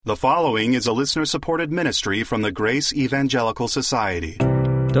The following is a listener-supported ministry from the Grace Evangelical Society.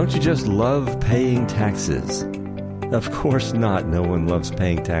 Don't you just love paying taxes? Of course not. No one loves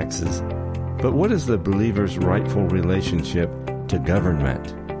paying taxes. But what is the believer's rightful relationship to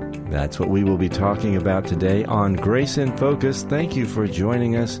government? That's what we will be talking about today on Grace in Focus. Thank you for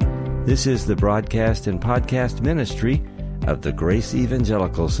joining us. This is the broadcast and podcast ministry of the Grace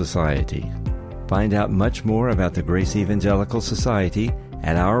Evangelical Society. Find out much more about the Grace Evangelical Society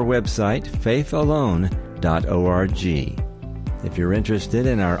at our website, faithalone.org. If you're interested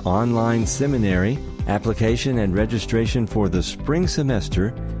in our online seminary, application and registration for the spring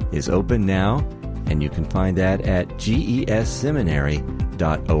semester is open now, and you can find that at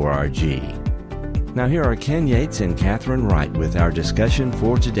gesseminary.org. Now here are Ken Yates and Kathryn Wright with our discussion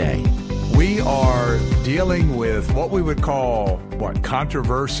for today. We are dealing with what we would call,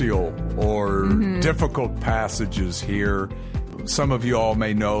 controversial or difficult passages here. Some of you all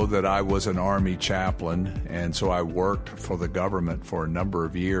may know that I was an Army chaplain, and so I worked for the government for a number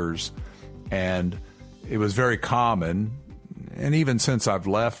of years. And it was very common, and even since I've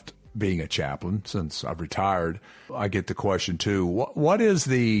left being a chaplain, since I've retired, I get the question too, what is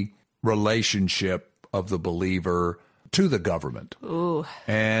the relationship of the believer to the government? Ooh.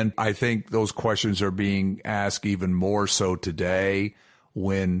 And I think those questions are being asked even more so today,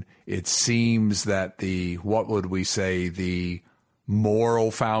 when it seems that the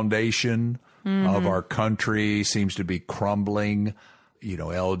moral foundation of our country seems to be crumbling. You know,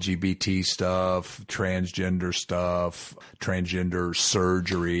 LGBT stuff, transgender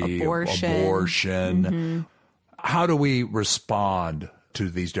surgery, abortion. How do we respond to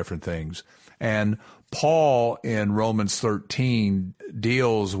these different things? And Paul in Romans 13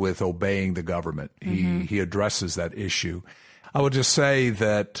 deals with obeying the government. He addresses that issue. I would just say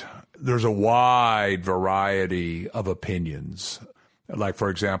that there's a wide variety of opinions. Like, for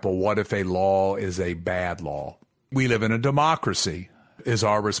example, what if a law is a bad law? We live in a democracy. Is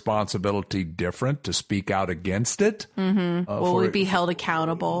our responsibility different to speak out against it? Will we be held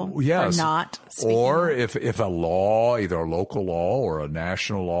accountable for not speaking Or out? if a law, either a local law or a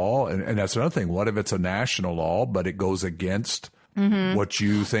national law, and that's another thing, what if it's a national law, but it goes against what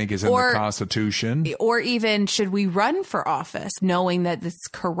you think is in the Constitution? Or even, should we run for office knowing that it's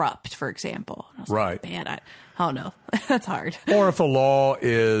corrupt, for example? Right. Man, I don't know. That's hard. Or if a law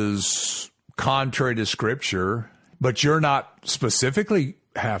is contrary to Scripture, but you're not specifically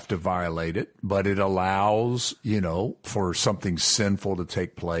have to violate it, but it allows, for something sinful to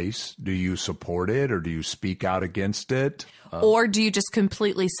take place. Do you support it, or do you speak out against it? Or do you just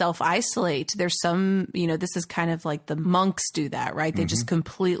completely self-isolate? There's some, this is kind of like the monks do that, right? They just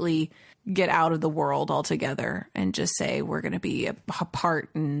completely get out of the world altogether and just say, we're going to be apart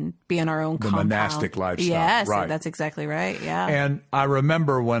and be in our own compound. The monastic lifestyle. Yes, right. That's exactly right, yeah. And I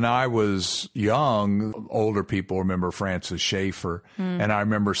remember when I was young, older people remember Francis Schaeffer, and I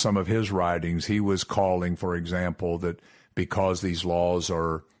remember some of his writings. He was calling, for example, that because these laws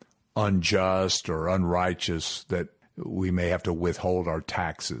are unjust or unrighteous, that we may have to withhold our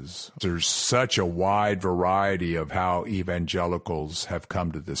taxes. There's such a wide variety of how evangelicals have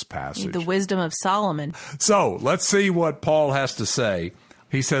come to this passage. The wisdom of Solomon. So let's see what Paul has to say.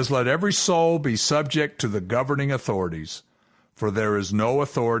 He says, "Let every soul be subject to the governing authorities, for there is no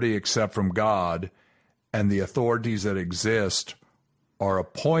authority except from God, and the authorities that exist are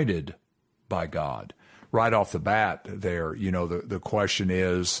appointed by God." Right off the bat there, the question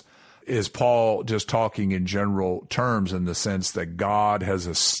is Paul just talking in general terms in the sense that God has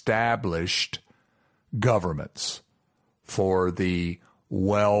established governments for the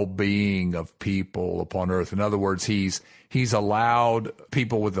well-being of people upon earth? In other words, he's allowed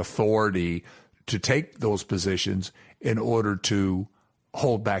people with authority to take those positions in order to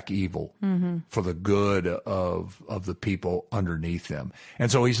hold back evil for the good of the people underneath them.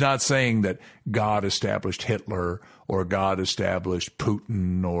 And so he's not saying that God established Hitler or God established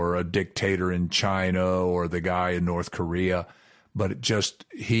Putin or a dictator in China or the guy in North Korea, but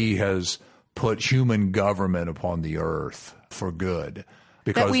he has put human government upon the earth for good.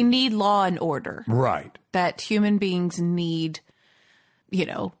 Because that we need law and order. Right. That human beings need,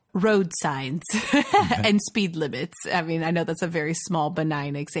 road signs and speed limits. I mean, I know that's a very small,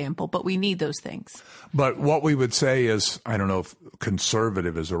 benign example, but we need those things. But what we would say is, I don't know if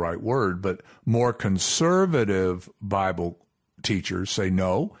conservative is the right word, but more conservative Bible teachers say,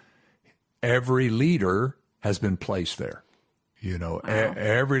 no, every leader has been placed there.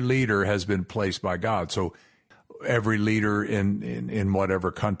 Every leader has been placed by God. So every leader in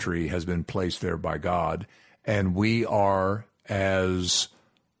whatever country has been placed there by God. And we are, as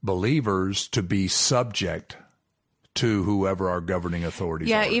believers, to be subject to whoever our governing authorities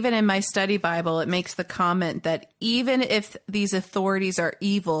are. Yeah, even in my study Bible, it makes the comment that even if these authorities are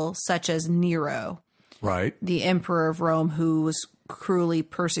evil, such as Nero, right, the emperor of Rome, who was cruelly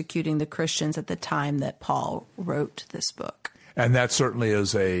persecuting the Christians at the time that Paul wrote this book. And that certainly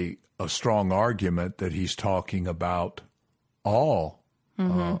is a strong argument that he's talking about all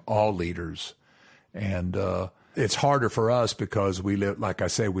leaders. And it's harder for us because we live, like I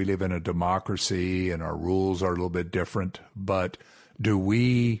say, we live in a democracy and our rules are a little bit different. But do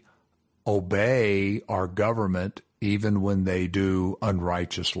we obey our government even when they do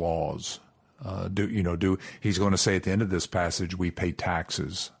unrighteous laws? He's going to say at the end of this passage, we pay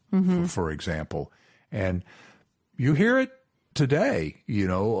taxes, for example. And you hear it today,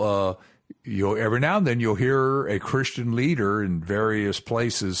 every now and then you'll hear a Christian leader in various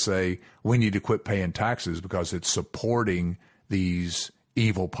places say, we need to quit paying taxes because it's supporting these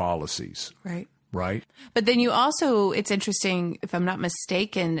evil policies. Right. Right. But then you also, it's interesting, if I'm not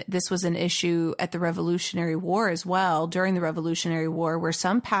mistaken, this was an issue at the Revolutionary War as well, during the Revolutionary War, where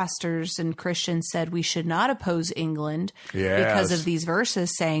some pastors and Christians said we should not oppose England because of these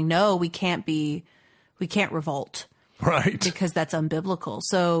verses saying, no, we can't revolt. Right. Because that's unbiblical.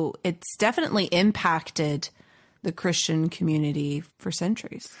 So it's definitely impacted the Christian community for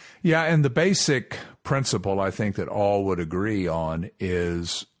centuries. Yeah, and the basic principle I think that all would agree on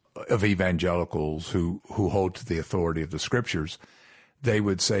is of evangelicals who hold to the authority of the scriptures. They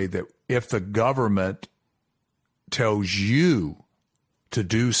would say that if the government tells you to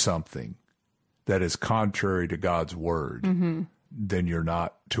do something that is contrary to God's word, then you're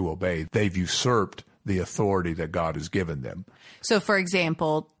not to obey. They've usurped the authority that God has given them. So, for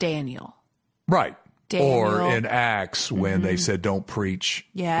example, Daniel. Right. Daniel. Or in Acts when they said, don't preach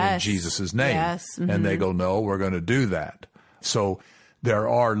in Jesus' name. Yes. And they go, no, we're going to do that. So there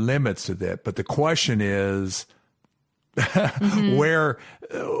are limits to that. But the question is, where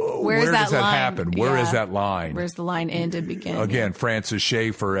does that happen? Where is that line? Where's the line end and begin? Again, Francis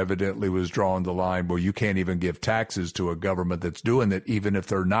Schaeffer evidently was drawing the line where you can't even give taxes to a government that's doing it, even if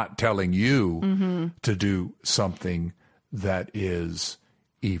they're not telling you to do something that is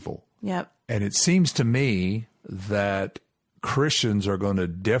evil. Yep. And it seems to me that Christians are going to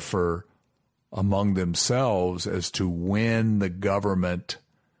differ among themselves as to when the government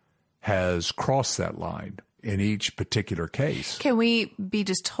has crossed that line in each particular case. Can we be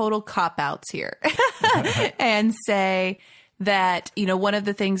just total cop-outs here and say that, one of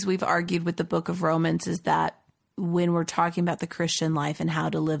the things we've argued with the book of Romans is that when we're talking about the Christian life and how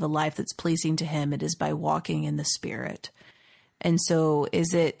to live a life that's pleasing to him, it is by walking in the Spirit. And so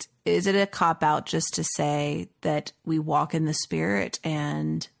is it a cop-out just to say that we walk in the Spirit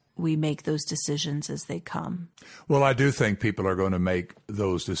and we make those decisions as they come? Well, I do think people are going to make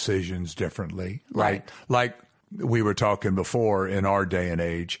those decisions differently. Right. Like we were talking before, in our day and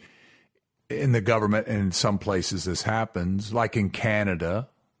age, in the government, and in some places this happens, like in Canada,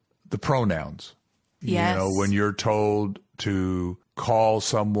 the pronouns. Yes. When you're told to call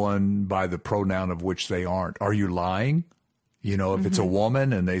someone by the pronoun of which they aren't, are you lying? If it's a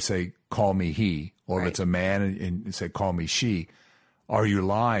woman and they say, call me he, or if it's a man and they say, call me she, are you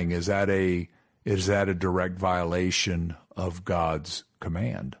lying? Is that a direct violation of God's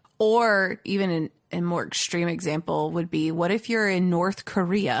command? Or even a more extreme example would be, what if you're in North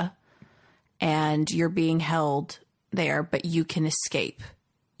Korea and you're being held there, but you can escape?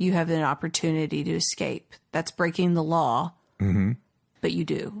 You have an opportunity to escape. That's breaking the law, but you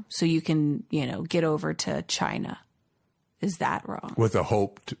do. So you can, get over to China. Is that wrong? With a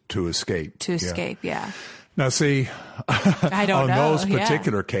hope to escape. To escape, yeah. Now, see, I don't know. Those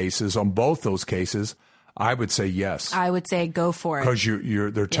particular cases, on both those cases, I would say yes. I would say go for it.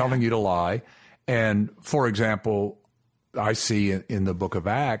 Because they're telling you to lie. And, for example, I see in the book of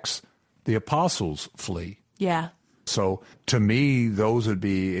Acts, the apostles flee. Yeah. So, to me, those would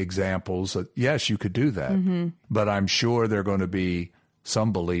be examples that, yes, you could do that. But I'm sure there are going to be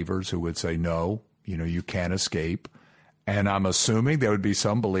some believers who would say, no, you can't escape. And I'm assuming there would be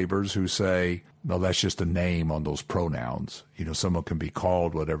some believers who say, no, that's just a name on those pronouns. Someone can be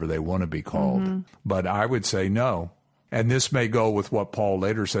called whatever they want to be called. But I would say no. And this may go with what Paul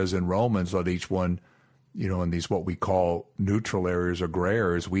later says in Romans, that each one, in these what we call neutral areas or gray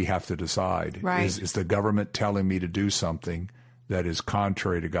areas, we have to decide. Right. Is the government telling me to do something that is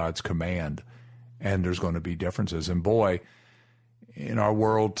contrary to God's command? And there's going to be differences. And boy, in our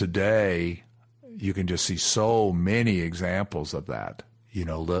world today, you can just see so many examples of that.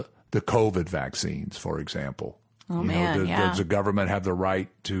 The COVID vaccines, for example. Oh, man, does the government have the right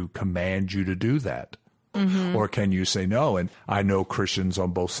to command you to do that? Or can you say no? And I know Christians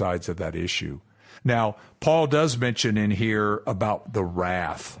on both sides of that issue. Now, Paul does mention in here about the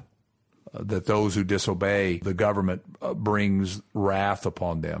wrath, that those who disobey the government brings wrath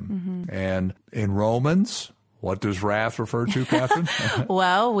upon them. And in Romans, what does wrath refer to, Kathryn?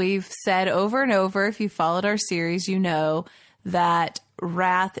 Well, we've said over and over, if you followed our series, you know that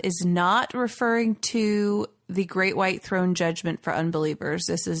wrath is not referring to the great white throne judgment for unbelievers.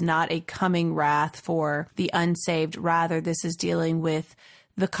 This is not a coming wrath for the unsaved. Rather, this is dealing with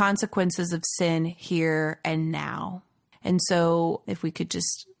the consequences of sin here and now. And so if we could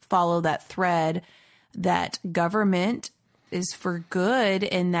just follow that thread, that government is for good,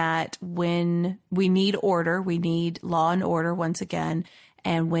 in that when we need order, we need law and order once again.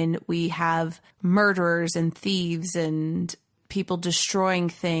 And when we have murderers and thieves and people destroying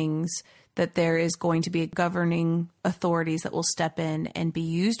things, that there is going to be governing authorities that will step in and be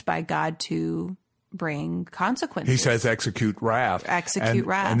used by God to bring consequences. He says execute wrath. Wrath.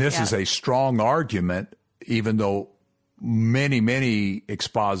 And this is a strong argument, even though many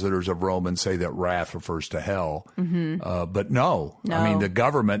expositors of Romans say that wrath refers to hell. But no. I mean, the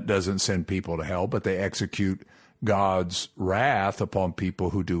government doesn't send people to hell, but they execute God's wrath upon people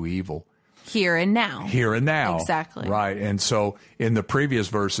who do evil. Here and now. Here and now. Exactly. Right. And so in the previous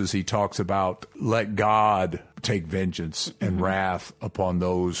verses, he talks about let God take vengeance and wrath upon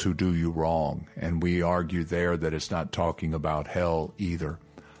those who do you wrong. And we argue there that it's not talking about hell either.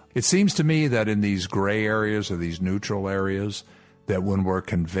 It seems to me that in these gray areas or these neutral areas, that when we're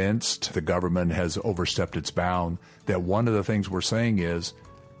convinced the government has overstepped its bound, that one of the things we're saying is,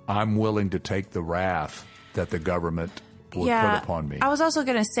 I'm willing to take the wrath that the government would put upon me. I was also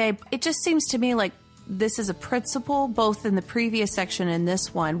going to say, it just seems to me like this is a principle, both in the previous section and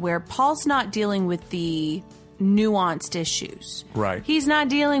this one, where Paul's not dealing with the nuanced issues. Right. He's not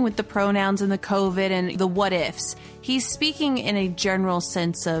dealing with the pronouns and the COVID and the what ifs. He's speaking in a general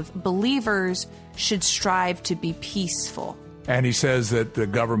sense of believers should strive to be peaceful. And he says that the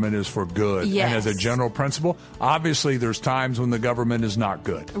government is for good. Yes. And as a general principle, obviously there's times when the government is not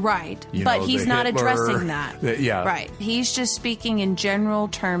good. Right. But he's not addressing that. Right. He's just speaking in general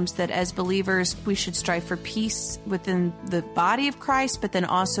terms that as believers, we should strive for peace within the body of Christ, but then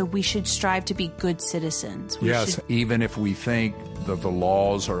also we should strive to be good citizens. Even if we think that the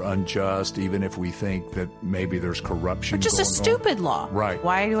laws are unjust, even if we think that maybe there's corruption or just a stupid law. Right.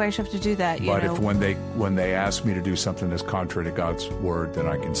 Why do I have to do that? But if when they ask me to do something that's contrary to God's word, then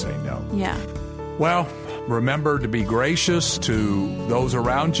I can say no. Yeah. Well, remember to be gracious to those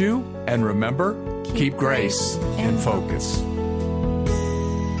around you, and remember, keep grace in focus.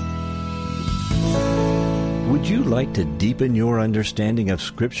 Would you like to deepen your understanding of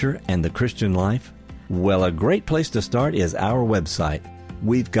Scripture and the Christian life? Well, a great place to start is our website.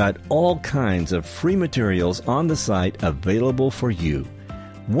 We've got all kinds of free materials on the site available for you.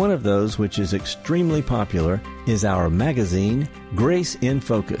 One of those, which is extremely popular, is our magazine, Grace in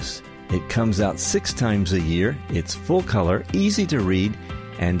Focus. It comes out 6 times a year, it's full color, easy to read,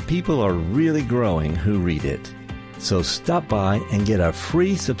 and people are really growing who read it. So stop by and get a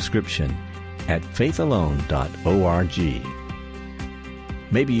free subscription at faithalone.org.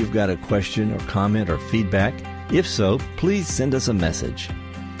 Maybe you've got a question or comment or feedback. If so, please send us a message.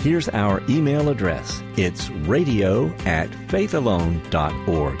 Here's our email address. It's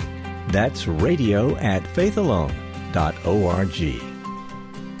radio@faithalone.org. That's radio@faithalone.org.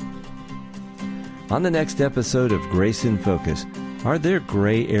 On the next episode of Grace in Focus, are there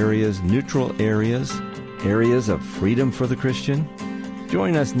gray areas, neutral areas, areas of freedom for the Christian?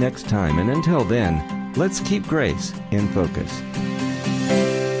 Join us next time, and until then, let's keep grace in focus.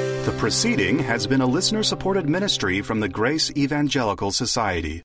 The proceeding has been a listener-supported ministry from the Grace Evangelical Society.